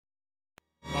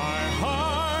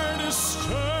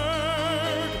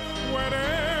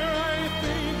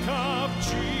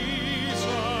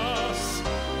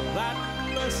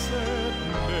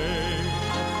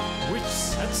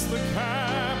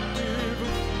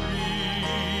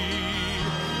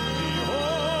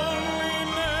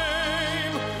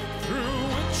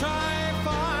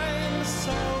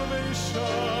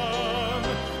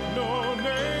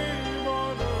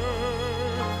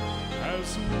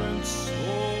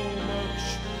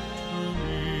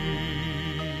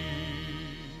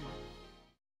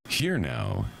Here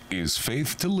now is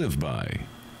Faith to Live By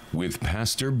with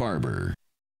Pastor Barber.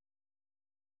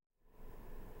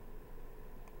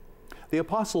 The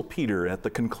Apostle Peter, at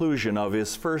the conclusion of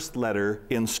his first letter,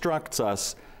 instructs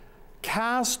us,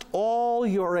 cast all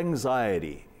your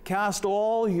anxiety, cast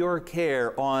all your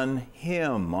care on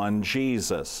Him, on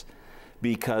Jesus,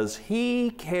 because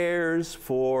He cares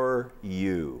for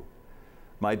you.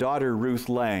 My daughter Ruth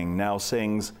Lang now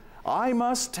sings, I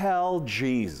must tell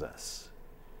Jesus.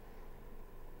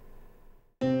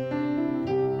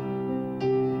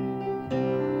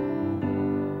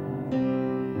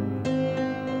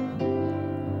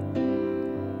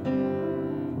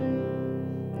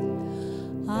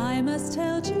 I must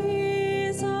tell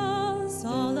Jesus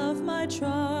all of my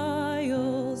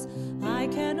trials. I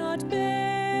cannot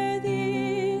bear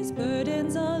these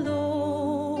burdens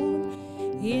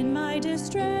alone. In my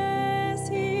distress,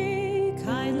 He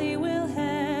kindly will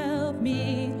help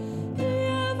me. He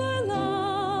ever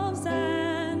loves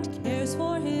and cares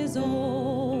for His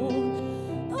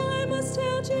own. I must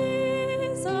tell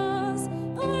Jesus,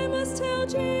 I must tell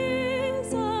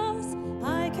Jesus,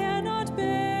 I cannot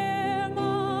bear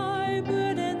my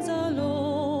burdens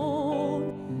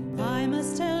alone. I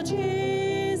must tell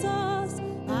Jesus,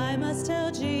 I must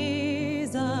tell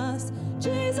Jesus,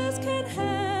 Jesus can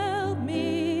help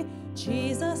me,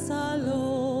 Jesus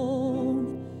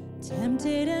alone.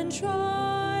 Tempted and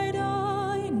tried,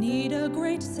 I need a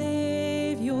great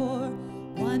Savior,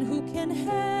 one who can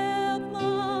help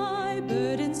my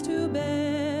burdens to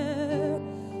bear.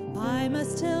 I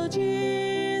must tell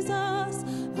Jesus,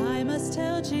 I must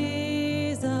tell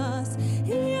Jesus,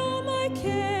 He all my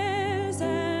cares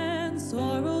and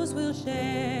sorrows will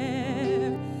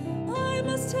share. I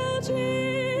must tell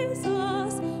Jesus,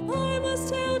 I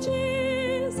must tell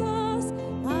Jesus,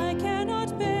 I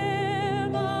cannot bear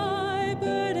my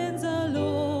burdens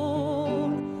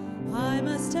alone. I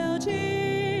must tell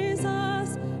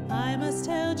Jesus, I must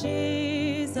tell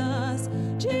Jesus,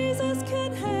 Jesus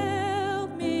can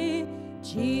help me,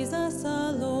 Jesus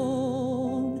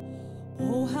alone.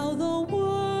 Oh, how the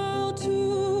world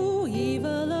to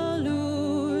evil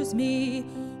allures me.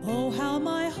 Oh, how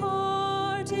my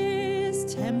heart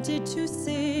is tempted to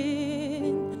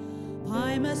sin.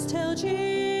 I must tell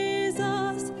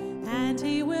Jesus, and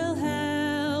He will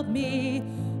help me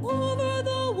over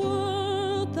the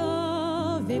world,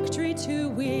 the victory to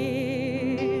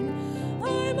win.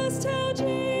 I must tell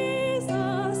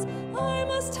Jesus, I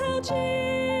must tell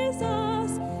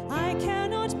Jesus, I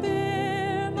cannot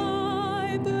bear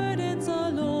my burdens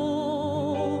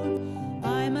alone.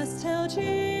 I must tell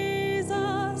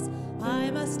Jesus,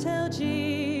 I must tell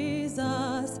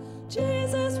Jesus,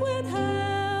 Jesus will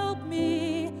help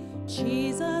me,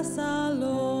 Jesus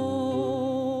alone.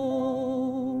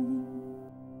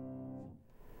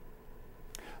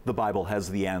 The Bible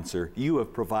has the answer. You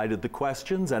have provided the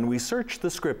questions, and we search the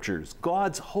Scriptures,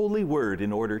 God's holy word,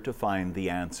 in order to find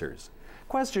the answers.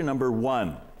 Question number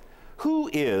 1. Who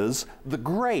is the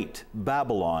great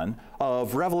Babylon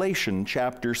of Revelation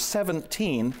chapter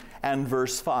 17 and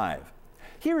verse 5?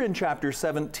 Here in chapter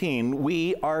 17,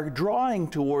 we are drawing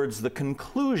towards the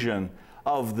conclusion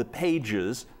of the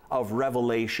pages of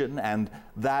Revelation and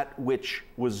that which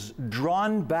was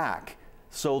drawn back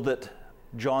so that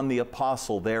John the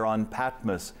Apostle there on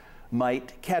Patmos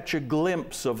might catch a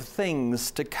glimpse of things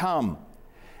to come.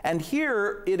 And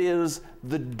here it is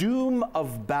the doom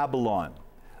of Babylon.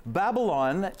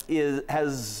 Babylon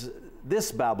has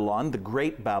this Babylon, the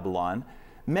great Babylon,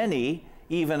 many,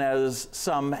 even as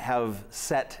some have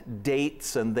set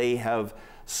dates and they have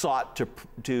sought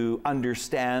to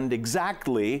understand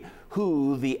exactly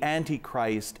who the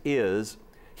Antichrist is,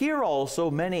 here also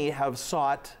many have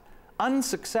sought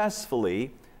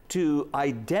unsuccessfully to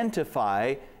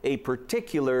identify a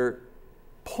particular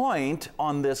point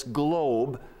on this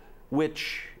globe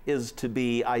which is to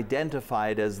be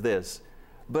identified as this.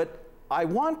 But I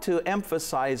want to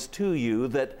emphasize to you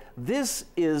that this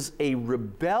is a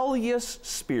rebellious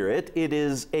spirit. It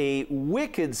is a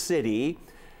wicked city.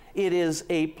 It is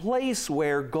a place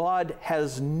where God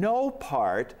has no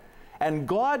part, and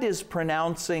God is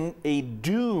pronouncing a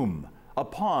doom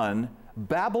upon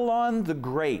Babylon the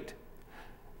Great.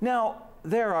 Now,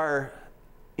 there are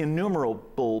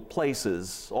innumerable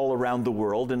places all around the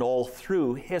world and all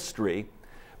through history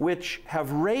which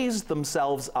have raised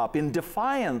themselves up in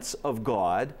defiance of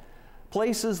God,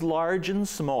 places large and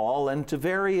small and to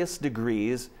various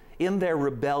degrees in their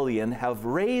rebellion have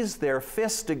raised their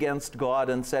fist against God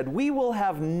and said, we will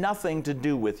have nothing to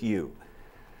do with you.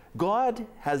 God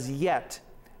has yet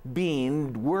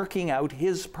been working out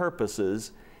His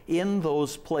purposes in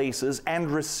those places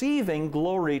and receiving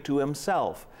glory to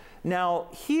Himself. Now,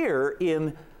 here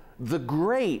in the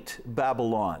Great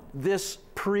Babylon, this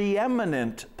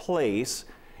preeminent place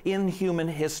in human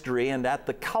history and at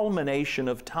the culmination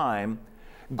of time,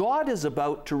 God is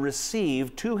about to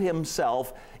receive to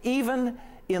himself, even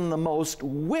in the most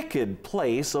wicked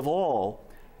place of all,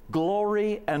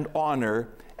 glory and honor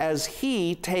as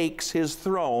he takes his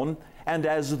throne and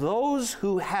as those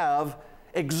who have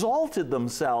exalted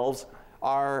themselves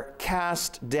are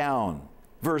cast down.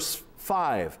 Verse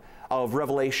 5 of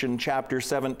Revelation chapter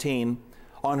 17,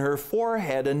 on her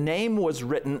forehead a name was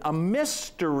written, a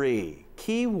mystery,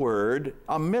 key word,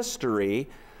 a mystery,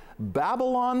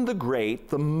 Babylon the Great,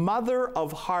 the mother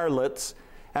of harlots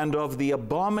and of the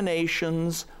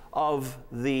abominations of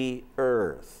the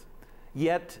earth.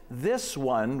 Yet this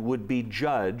one would be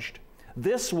judged,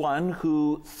 this one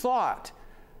who thought,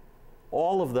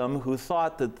 all of them who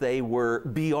thought that they were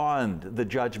beyond the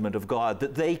judgment of God,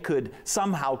 that they could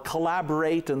somehow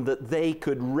collaborate and that they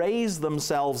could raise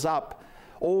themselves up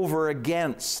over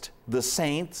against the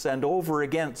saints and over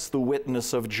against the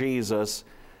witness of Jesus.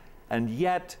 And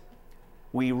yet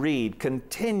we read,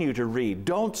 continue to read,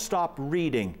 don't stop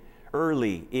reading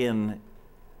early in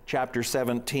chapter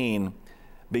 17,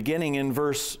 beginning in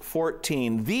verse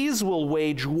 14, these will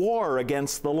wage war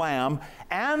against the Lamb,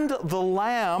 and the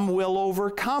Lamb will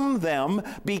overcome them,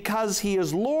 because he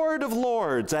is Lord of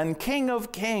lords and King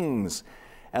of kings,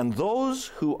 and those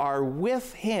who are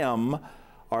with him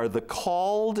are the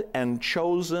called and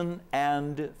chosen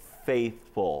and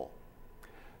faithful.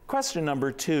 Question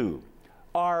number 2.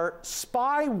 Are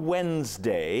Spy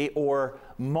Wednesday or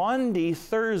Maundy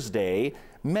Thursday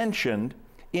mentioned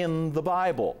in the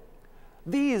Bible?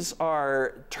 These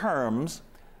are terms.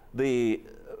 The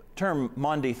term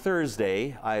Maundy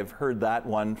Thursday, I've heard that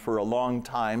one for a long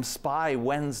time. Spy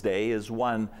Wednesday is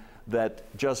one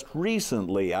that just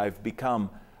recently I've become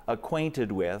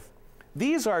acquainted with.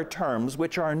 These are terms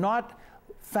which are not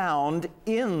found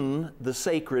in the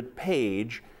sacred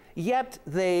page, yet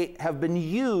they have been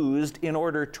used in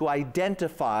order to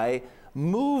identify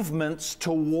movements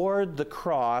toward the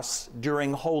cross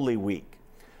during Holy Week.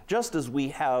 Just as we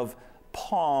have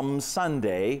Palm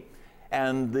Sunday,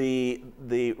 and the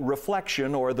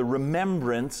reflection or the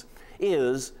remembrance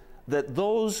is that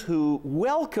those who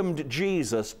welcomed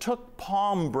Jesus took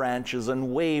palm branches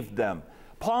and waved them.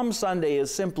 Palm Sunday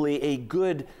is simply a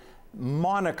good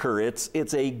moniker.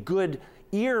 It's a good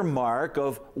earmark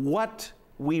of what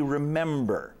we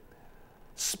remember.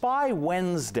 Spy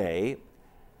Wednesday,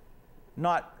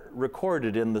 not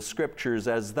recorded in the scriptures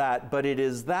as that, but it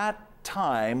is that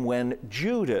time when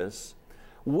Judas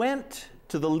went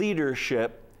to the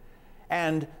leadership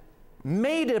and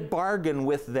made a bargain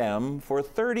with them for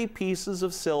 30 pieces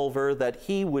of silver that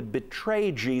he would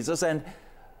betray Jesus. And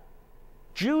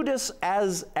Judas,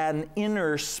 as an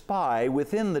inner spy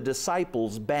within the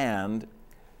disciples' band,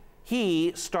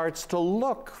 he starts to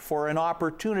look for an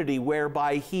opportunity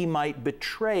whereby he might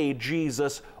betray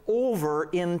Jesus over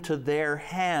into their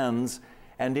hands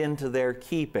and into their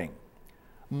keeping.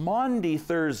 Maundy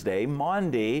Thursday,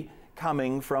 Maundy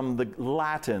coming from the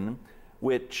Latin,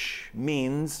 which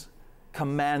means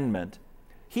commandment.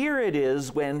 Here it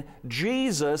is when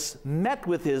Jesus met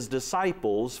with his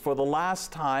disciples for the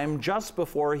last time just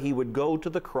before he would go to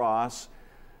the cross,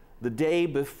 the day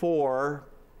before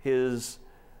his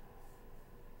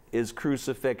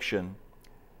crucifixion.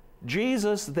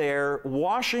 Jesus there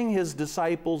washing his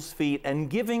disciples' feet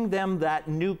and giving them that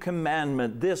new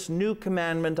commandment. This new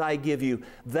commandment I give you,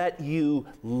 that you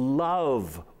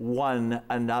love one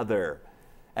another,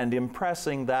 and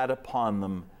impressing that upon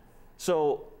them.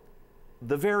 So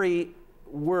the very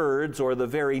words or the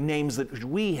very names that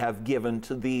we have given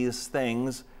to these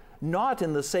things, not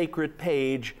in the sacred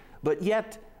page, but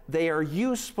yet they are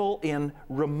useful in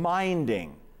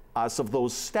reminding us of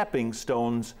those stepping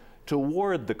stones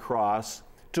toward the cross,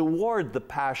 toward the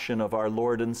passion of our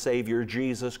Lord and Savior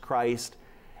Jesus Christ,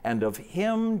 and of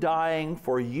him dying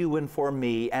for you and for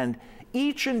me. And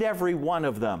each and every one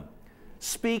of them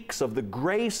speaks of the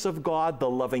grace of God, the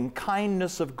loving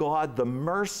kindness of God, the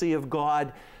mercy of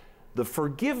God, the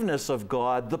forgiveness of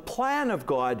God, the plan of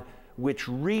God, which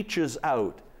reaches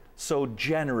out so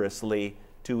generously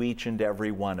to each and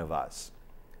every one of us.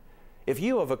 If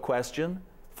you have a question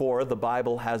for The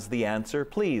Bible Has the Answer,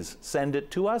 please send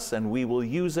it to us and we will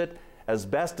use it as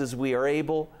best as we are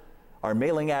able. Our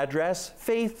mailing address,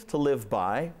 Faith to Live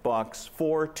By, Box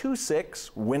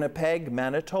 426, Winnipeg,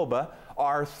 Manitoba,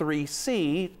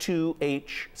 R3C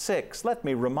 2H6. Let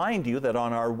me remind you that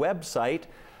on our website,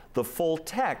 the full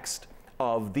text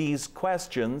of these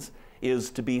questions is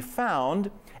to be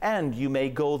found, and you may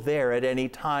go there at any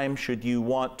time should you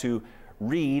want to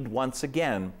read once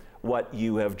again what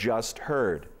you have just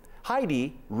heard.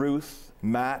 Heidi, Ruth,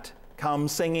 Matt come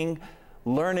singing,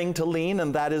 Learning to Lean,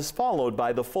 and that is followed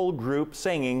by the full group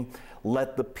singing,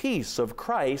 Let the Peace of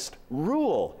Christ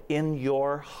Rule in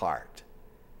Your Heart.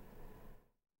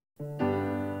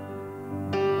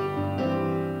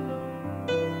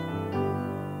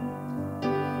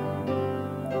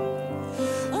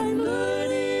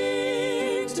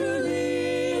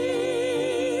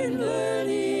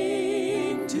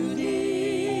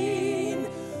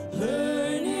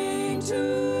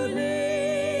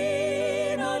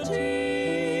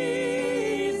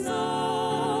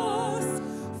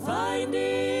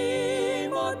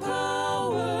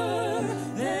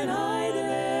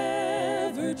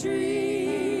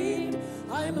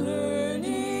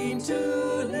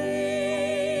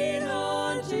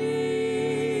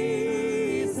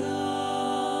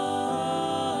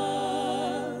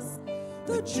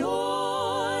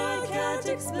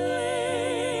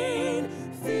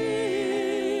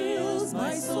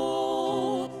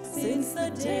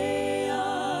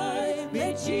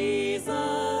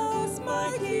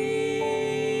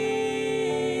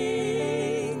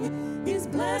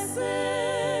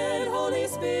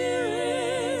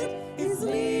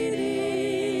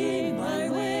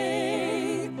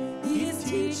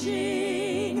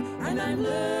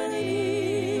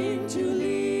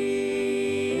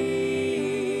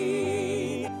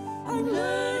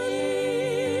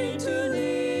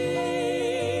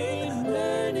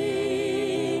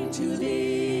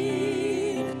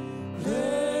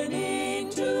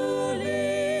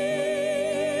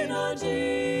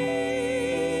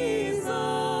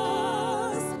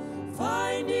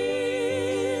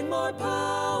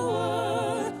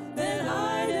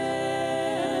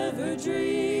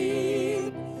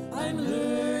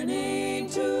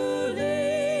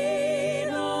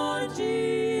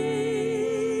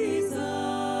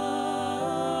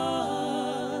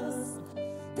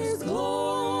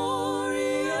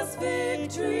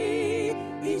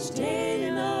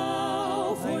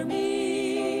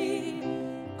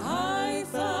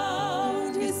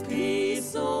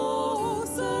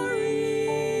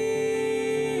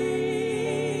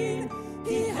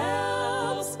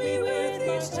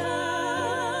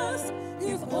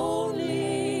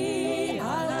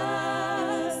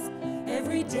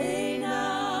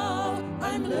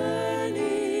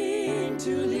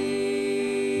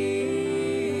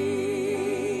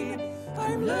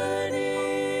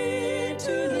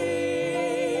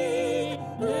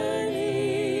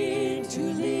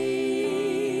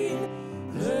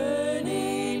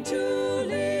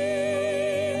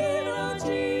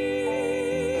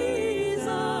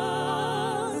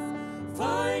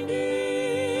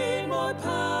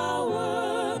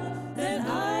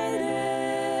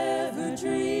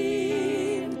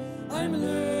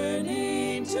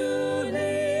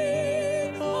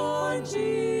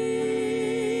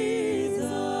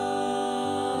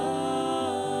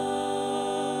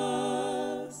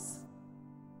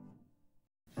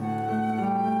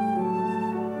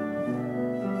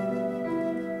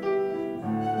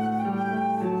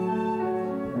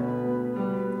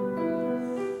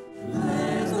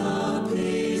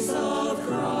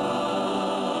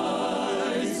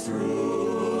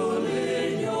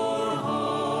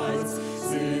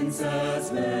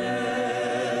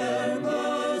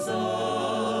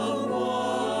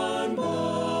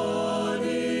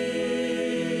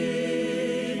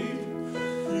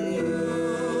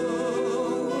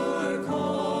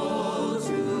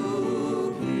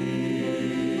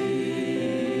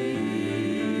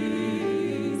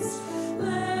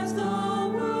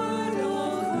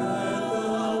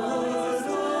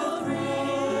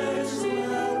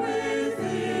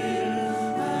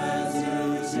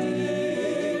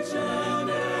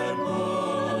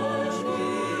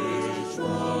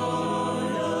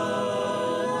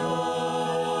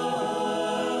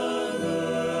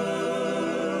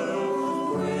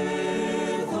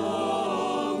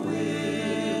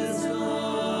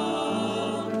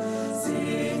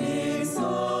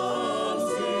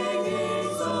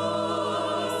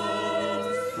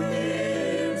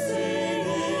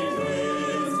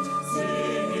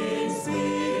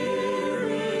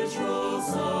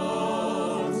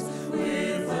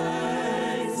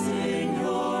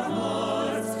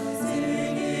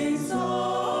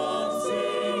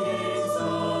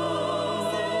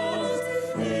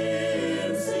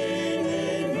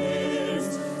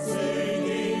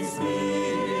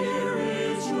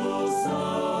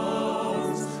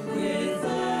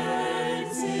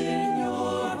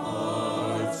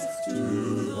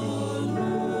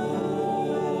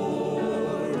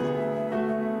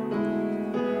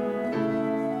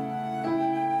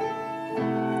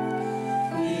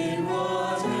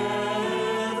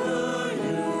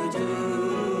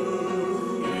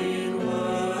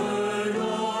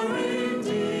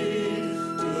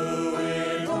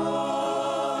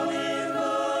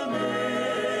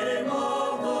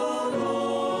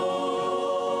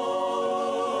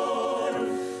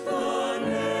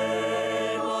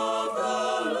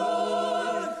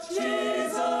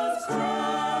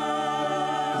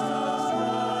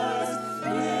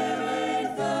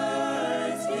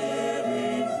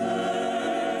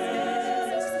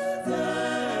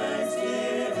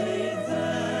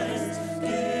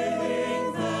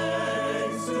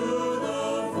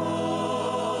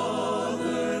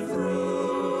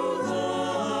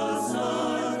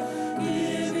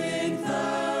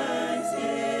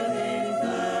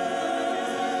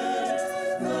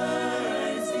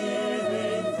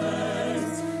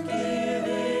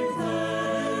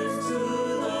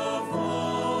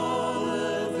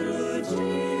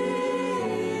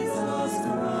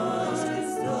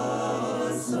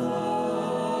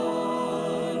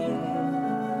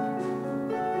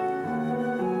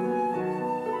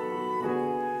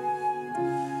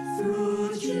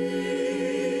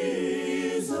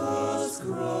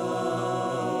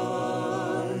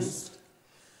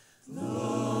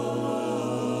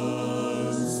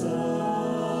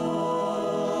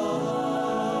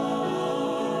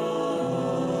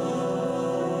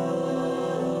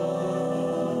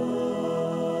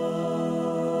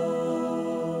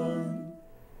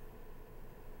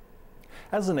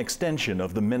 As an extension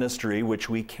of the ministry which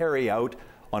we carry out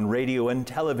on radio and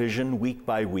television week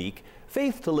by week,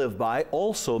 Faith to Live By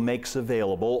also makes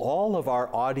available all of our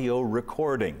audio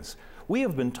recordings. We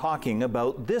have been talking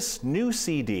about this new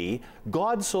CD,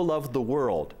 God So Loved the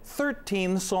World,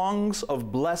 13 songs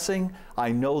of blessing.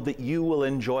 I know that you will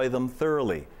enjoy them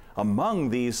thoroughly. Among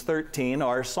these 13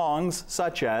 are songs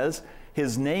such as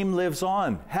His Name Lives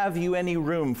On, Have You Any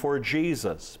Room for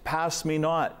Jesus, Pass Me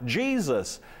Not,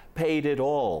 Jesus Paid It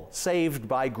All, Saved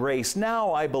by Grace,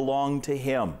 Now I Belong to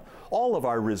Him. All of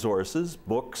our resources,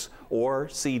 books or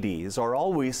CDs, are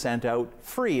always sent out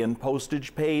free and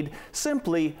postage paid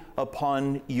simply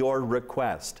upon your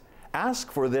request.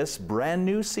 Ask for this brand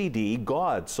new CD,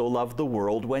 God So Loved the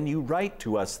World, when you write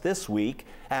to us this week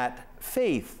at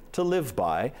Faith to Live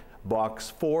By, Box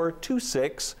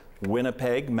 426,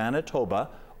 Winnipeg,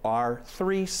 Manitoba,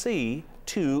 R3C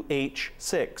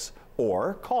 2H6,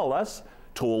 or call us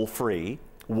toll-free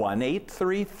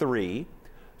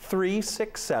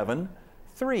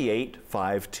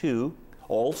 1-833-367-3852.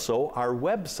 Also, our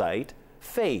website,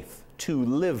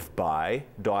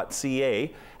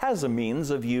 faithtoliveby.ca, has a means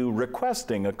of you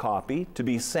requesting a copy to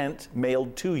be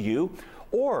mailed to you,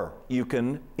 or you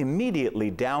can immediately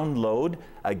download,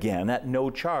 again at no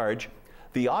charge,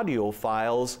 the audio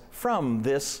files from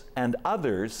this and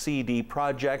other CD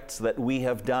projects that we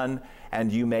have done,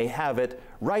 and you may have it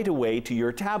right away to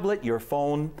your tablet, your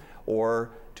phone, or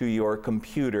to your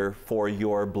computer for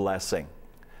your blessing.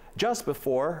 Just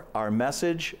before our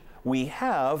message, we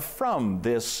have from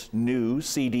this new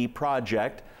CD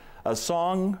project a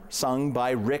song sung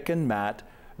by Rick and Matt,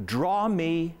 Draw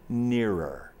Me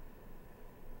Nearer.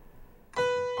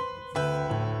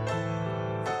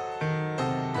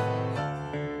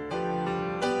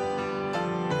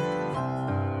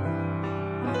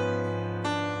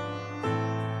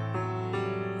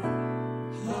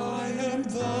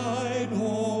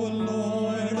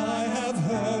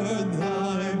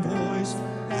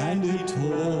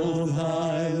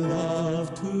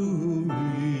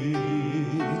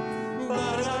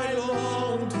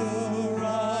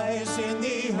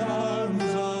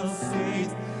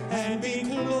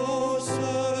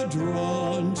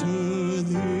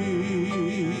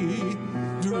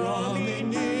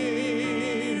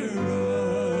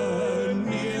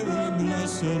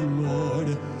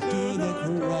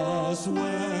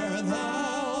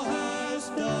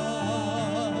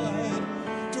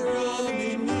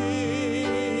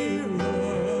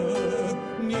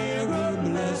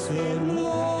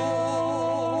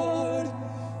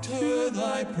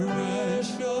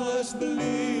 Precious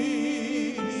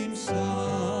bleeding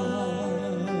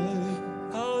side,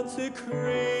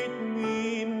 consecrate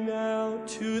me now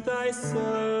to thy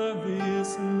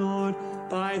service, Lord,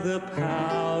 by the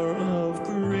power of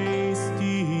grace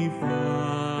divine.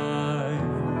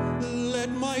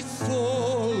 Let my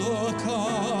soul look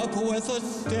up with a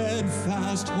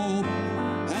steadfast hope,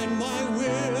 and my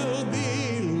will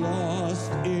be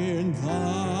lost in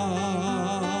thine.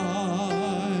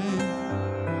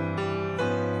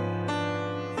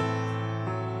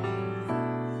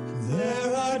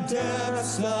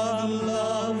 Depths of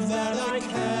love that I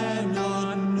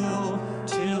cannot know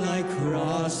till I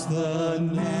cross the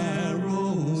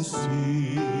narrow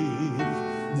sea.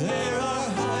 There are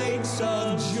heights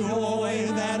of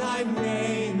joy that I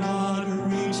may not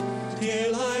reach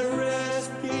till I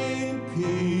rest in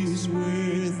peace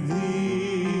with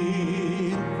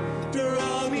thee.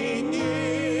 Draw me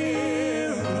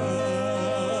nearer,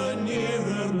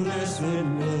 nearer, blessed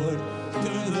Lord,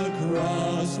 to the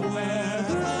cross where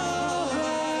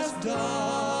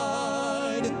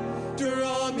died.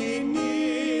 Draw me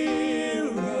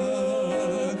nearer,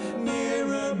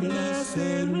 nearer,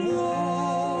 blessed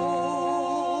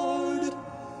Lord,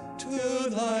 to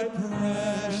thy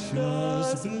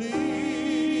precious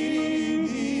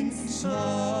bleeding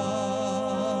side.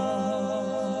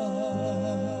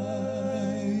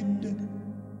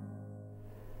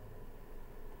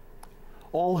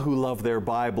 All who love their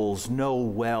Bibles know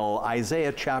well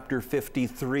Isaiah chapter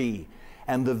 53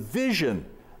 and the vision,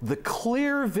 the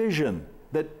clear vision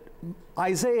that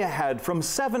Isaiah had from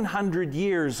 700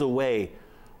 years away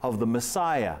of the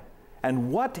Messiah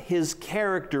and what his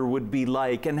character would be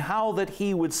like and how that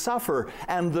he would suffer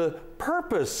and the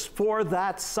purpose for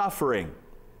that suffering.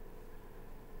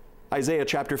 Isaiah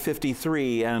chapter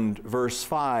 53 and verse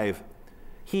 5,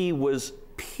 he was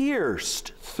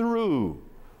pierced through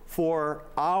for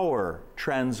our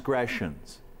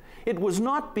transgressions. It was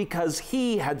not because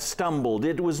he had stumbled.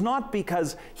 It was not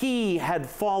because he had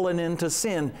fallen into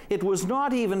sin. It was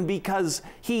not even because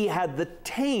he had the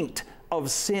taint of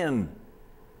sin.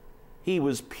 He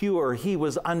was pure. He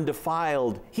was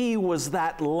undefiled. He was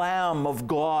that Lamb of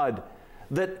God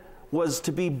that was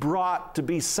to be brought to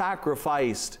be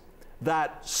sacrificed,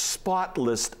 that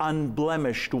spotless,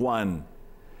 unblemished one.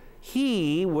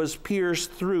 He was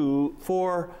pierced through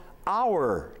for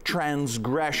our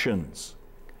transgressions.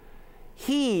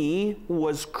 He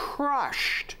was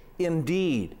crushed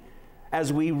indeed.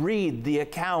 As we read the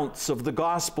accounts of the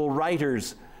gospel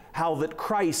writers, how that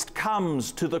Christ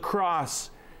comes to the cross,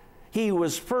 he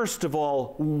was first of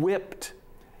all whipped.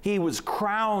 He was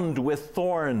crowned with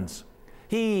thorns.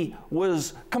 He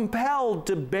was compelled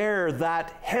to bear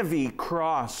that heavy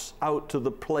cross out to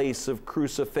the place of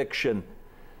crucifixion.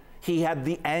 He had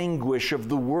the anguish of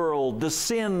the world, the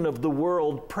sin of the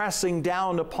world pressing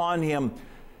down upon him.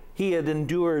 He had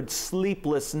endured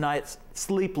sleepless nights,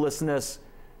 sleeplessness.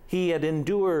 He had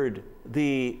endured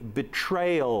the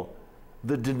betrayal,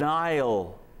 the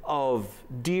denial of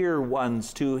dear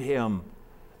ones to him.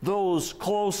 Those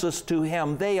closest to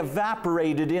him, they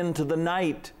evaporated into the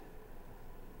night.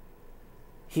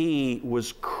 He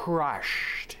was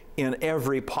crushed in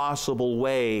every possible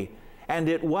way, and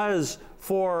it was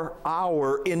for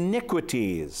our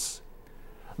iniquities.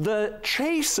 The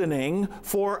chastening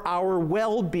for our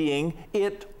well-being,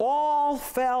 it all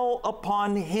fell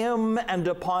upon him and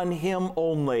upon him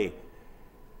only.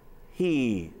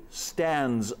 He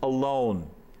stands alone,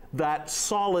 that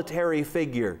solitary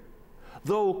figure.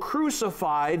 Though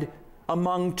crucified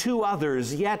among two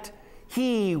others, yet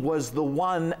he was the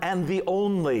one and the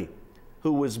only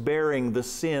who was bearing the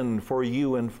sin for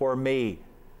you and for me.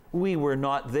 We were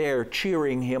not there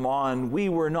cheering him on. We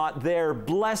were not there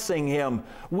blessing him.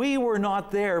 We were not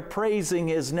there praising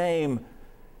his name.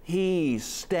 He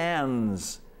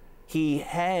stands, he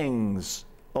hangs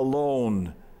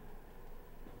alone.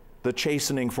 The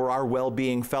chastening for our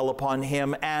well-being fell upon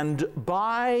him, and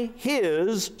by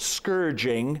his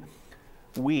scourging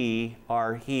we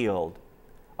are healed.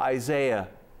 Isaiah,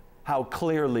 how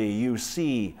clearly you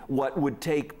see what would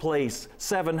take place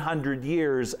 700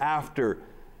 years after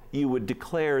you would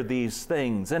declare these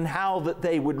things, and how that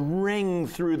they would ring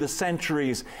through the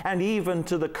centuries and even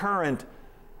to the current,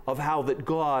 of how that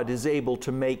God is able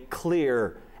to make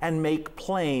clear and make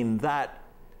plain that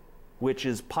which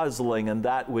is puzzling and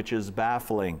that which is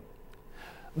baffling.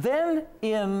 Then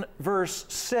in verse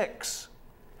 6,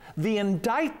 the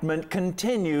indictment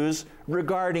continues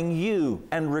regarding you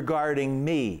and regarding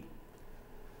me.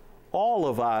 All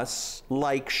of us,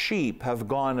 like sheep, have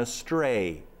gone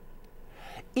astray.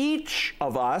 Each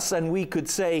of us, and we could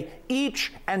say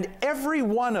each and every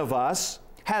one of us,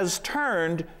 has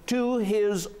turned to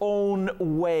his own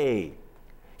way.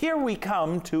 Here we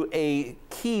come to a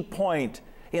key point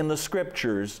in the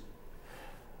Scriptures.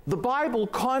 The Bible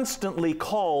constantly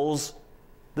calls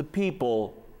the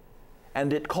people,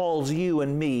 and it calls you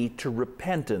and me, to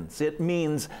repentance. It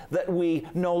means that we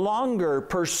no longer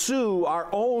pursue our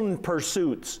own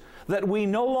pursuits, that we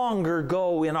no longer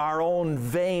go in our own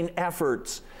vain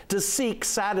efforts to seek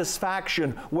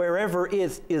satisfaction wherever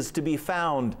it is to be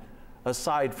found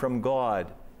aside from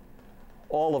God.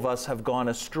 All of us have gone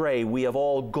astray. We have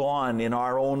all gone in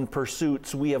our own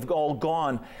pursuits. We have all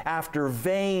gone after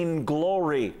vain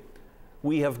glory.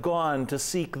 We have gone to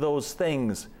seek those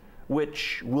things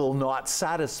which will not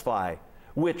satisfy,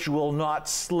 which will not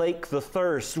slake the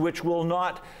thirst, which will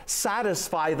not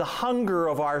satisfy the hunger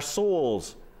of our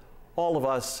souls. All of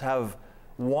us have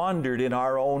wandered in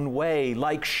our own way,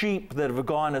 like sheep that have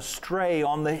gone astray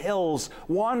on the hills,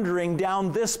 wandering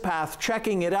down this path,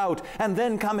 checking it out, and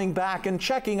then coming back and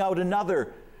checking out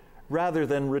another, rather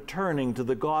than returning to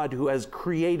the God who has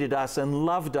created us and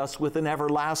loved us with an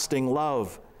everlasting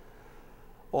love.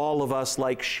 All of us,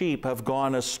 like sheep, have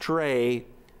gone astray.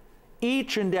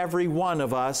 Each and every one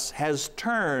of us has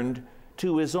turned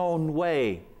to his own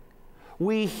way.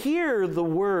 We hear the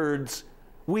words,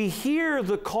 we hear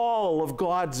the call of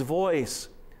God's voice.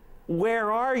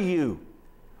 Where are you?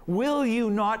 Will you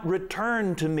not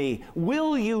return to me?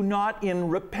 Will you not in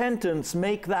repentance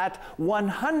make that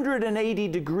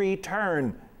 180-degree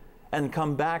turn and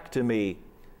come back to me?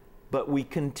 But we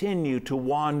continue to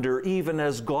wander even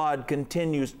as God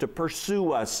continues to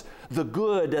pursue us, the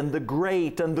good and the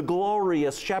great and the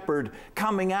glorious shepherd,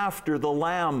 coming after the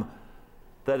lamb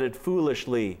that had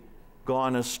foolishly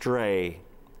gone astray.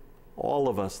 All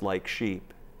of us like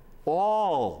sheep.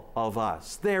 All of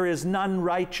us. There is none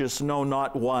righteous, no,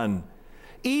 not one.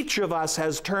 Each of us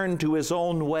has turned to his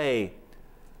own way.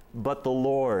 But the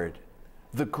Lord,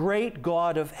 the great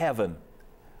God of heaven,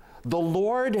 the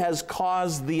Lord has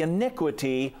caused the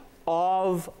iniquity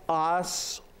of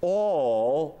us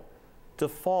all to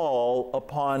fall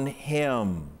upon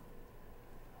him.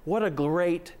 What a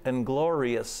great and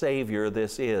glorious Savior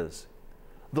this is.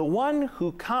 The one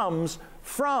who comes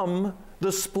from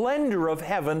the splendor of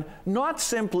heaven, not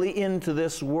simply into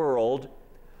this world,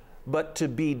 but to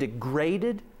be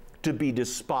degraded, to be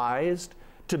despised,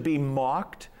 to be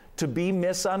mocked, to be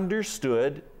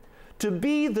misunderstood, to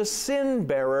be the sin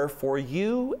bearer for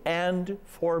you and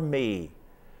for me.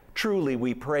 Truly,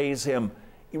 we praise him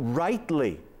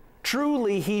rightly.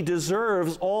 Truly, he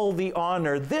deserves all the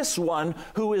honor. This one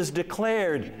who is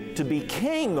declared to be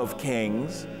King of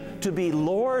Kings, to be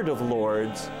Lord of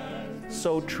Lords,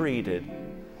 so treated.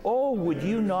 Oh, would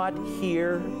you not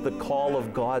hear the call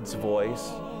of God's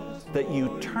voice, that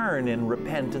you turn in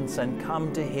repentance and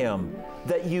come to him,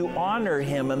 that you honor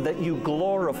him and that you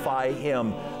glorify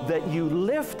him, that you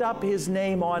lift up his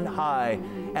name on high,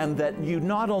 and that you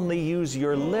not only use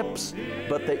your lips,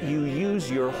 but that you use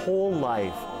your whole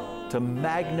life to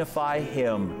magnify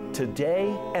him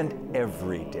today and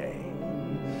every day.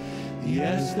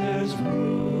 Yes, there's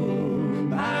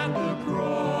room at the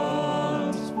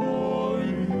cross for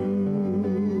you.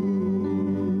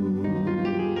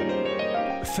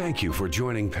 Thank you for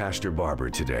joining Pastor Barber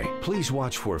today. Please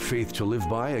watch for Faith to Live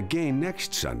By again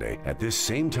next Sunday at this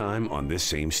same time on this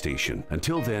same station.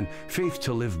 Until then, Faith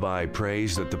to Live By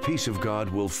prays that the peace of God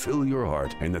will fill your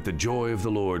heart and that the joy of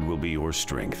the Lord will be your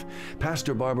strength.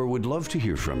 Pastor Barber would love to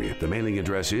hear from you. The mailing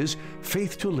address is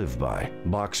Faith to Live By,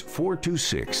 Box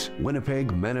 426,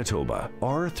 Winnipeg, Manitoba,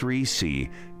 R3C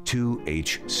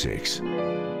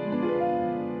 2H6.